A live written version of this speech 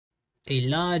A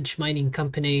large mining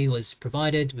company was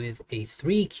provided with a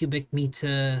 3 cubic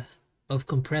meter of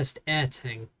compressed air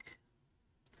tank.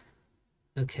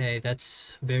 Okay,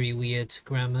 that's very weird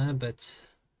grammar, but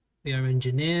we are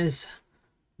engineers,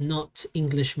 not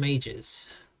English majors.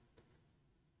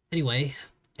 Anyway,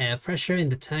 air pressure in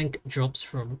the tank drops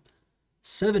from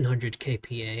 700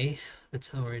 kPa,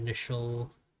 that's our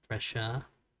initial pressure,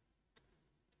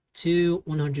 to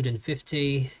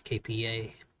 150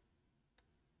 kPa.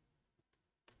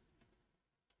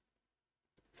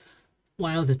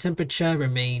 While the temperature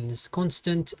remains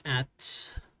constant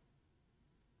at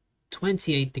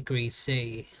 28 degrees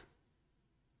C.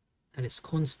 That is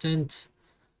constant.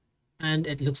 And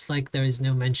it looks like there is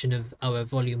no mention of our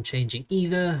volume changing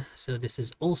either, so this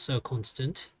is also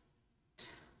constant.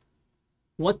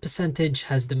 What percentage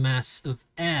has the mass of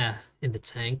air in the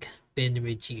tank been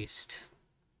reduced?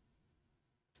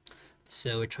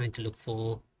 So we're trying to look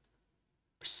for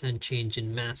percent change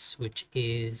in mass, which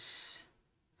is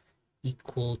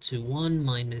equal to 1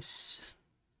 minus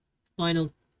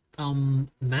final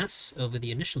mass over the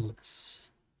initial mass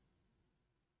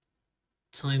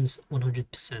times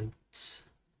 100%.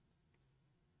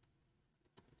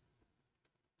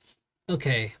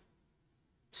 Okay,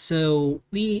 so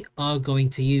we are going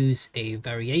to use a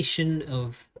variation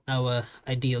of our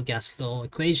ideal gas law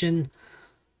equation,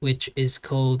 which is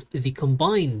called the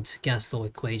combined gas law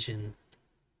equation.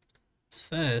 So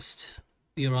first,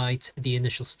 we write the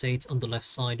initial state on the left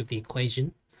side of the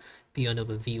equation, V1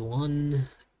 over V1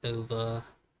 over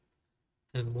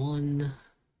M1,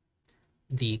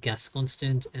 the gas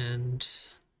constant and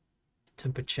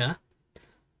temperature.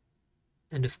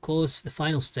 And of course, the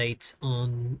final state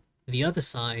on the other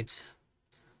side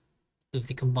of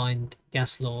the combined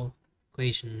gas law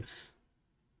equation.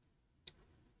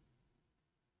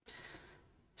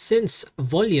 Since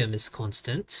volume is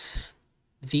constant,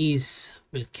 these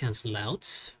will cancel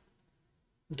out.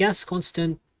 Gas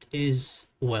constant is,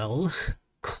 well,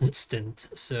 constant,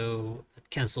 so it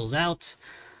cancels out.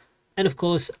 And of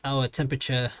course, our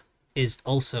temperature is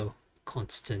also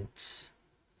constant,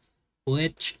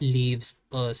 which leaves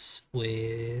us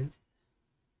with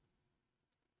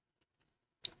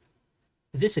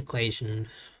this equation.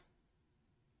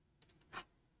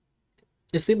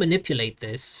 If we manipulate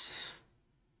this,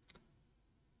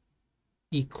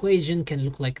 the equation can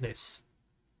look like this.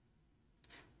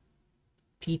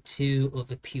 P2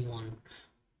 over P1.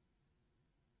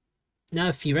 Now,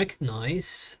 if you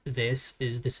recognize this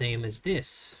is the same as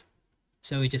this,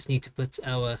 so we just need to put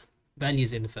our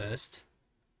values in first.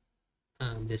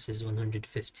 This is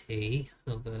 150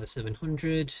 over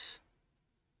 700,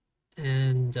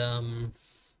 and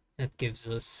that gives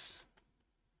us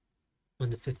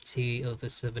 150 over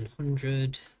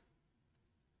 700,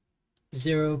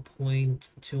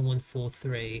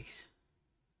 0.2143.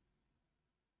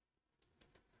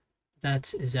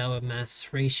 That is our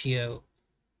mass ratio.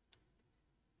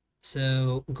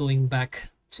 So going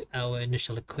back to our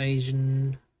initial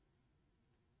equation,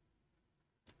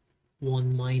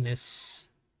 1 minus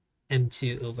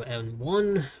m2 over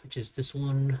m1, which is this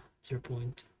one,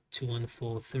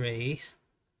 0.2143,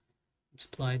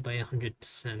 multiplied by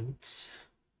 100%.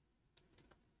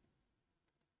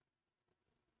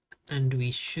 And we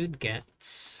should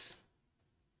get,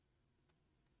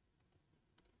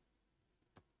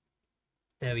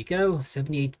 there we go,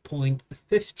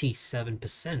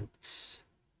 78.57%.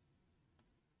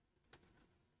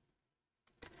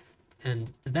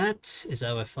 And that is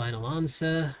our final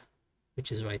answer,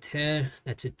 which is right here,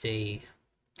 letter D.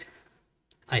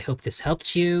 I hope this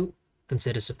helped you.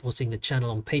 Consider supporting the channel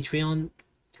on Patreon.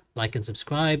 Like and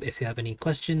subscribe. If you have any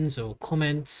questions or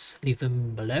comments, leave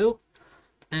them below.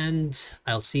 And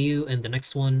I'll see you in the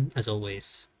next one, as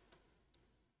always.